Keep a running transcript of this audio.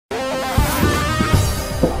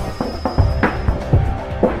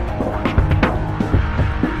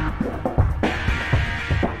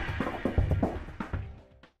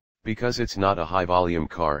Because it's not a high-volume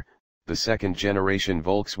car, the second-generation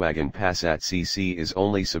Volkswagen Passat CC is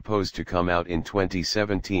only supposed to come out in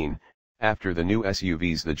 2017, after the new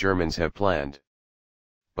SUVs the Germans have planned.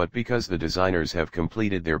 But because the designers have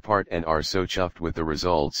completed their part and are so chuffed with the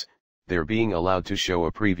results, they're being allowed to show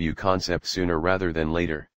a preview concept sooner rather than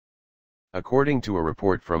later. According to a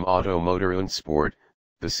report from Auto Motor und Sport,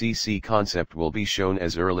 the CC Concept will be shown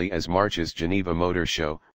as early as March's Geneva Motor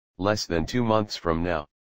Show, less than 2 months from now.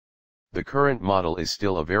 The current model is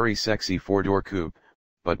still a very sexy four-door coupe,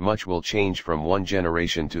 but much will change from one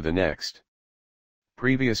generation to the next.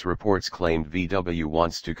 Previous reports claimed VW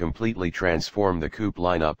wants to completely transform the coupe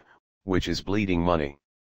lineup, which is bleeding money.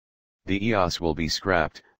 The EOS will be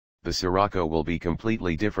scrapped, the Scirocco will be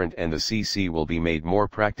completely different and the CC will be made more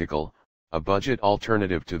practical, a budget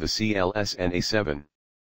alternative to the CLS and A7.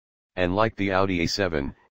 And like the Audi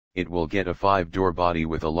A7, it will get a 5-door body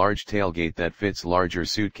with a large tailgate that fits larger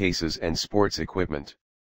suitcases and sports equipment.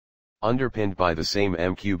 Underpinned by the same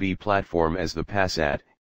MQB platform as the Passat,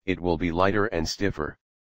 it will be lighter and stiffer.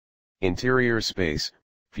 Interior space,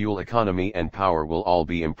 fuel economy and power will all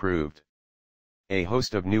be improved. A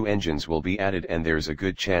host of new engines will be added and there's a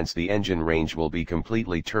good chance the engine range will be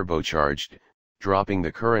completely turbocharged, dropping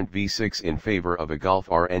the current V6 in favor of a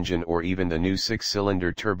Golf R engine, or even the new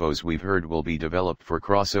 6-cylinder turbos we've heard will be developed for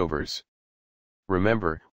crossovers.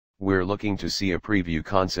 Remember, we're looking to see a preview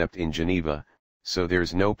concept in Geneva, so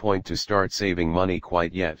there's no point to start saving money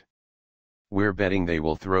quite yet. We're betting they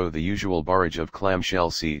will throw the usual barrage of clamshell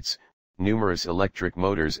seats, numerous electric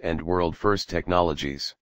motors and world-first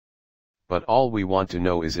technologies. But all we want to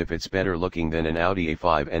know is if it's better looking than an Audi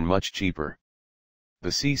A5 and much cheaper. The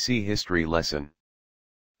CC history lesson.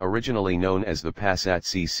 Originally known as the Passat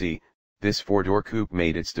CC, this 4-door coupe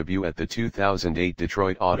made its debut at the 2008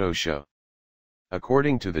 Detroit Auto Show.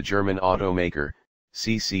 According to the German automaker,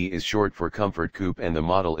 CC is short for Comfort Coupe and the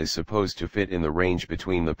model is supposed to fit in the range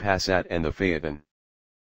between the Passat and the Phaeton.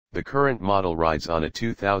 The current model rides on a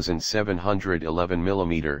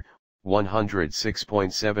 2,711mm,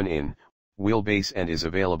 106.7 in, wheelbase and is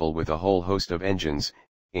available with a whole host of engines,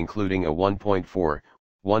 including a 1.4,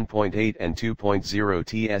 1.8 and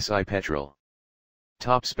 2.0 TSI petrol.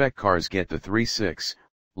 Top spec cars get the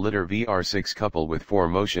 3.6-liter VR6 couple with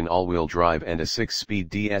 4-motion all-wheel drive and a 6-speed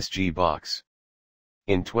DSG box.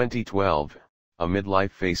 In 2012, a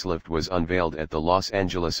midlife facelift was unveiled at the Los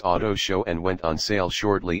Angeles Auto Show and went on sale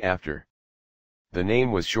shortly after. The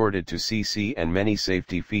name was shorted to CC and many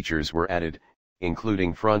safety features were added,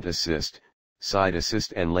 including front assist, side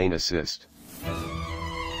assist and lane assist.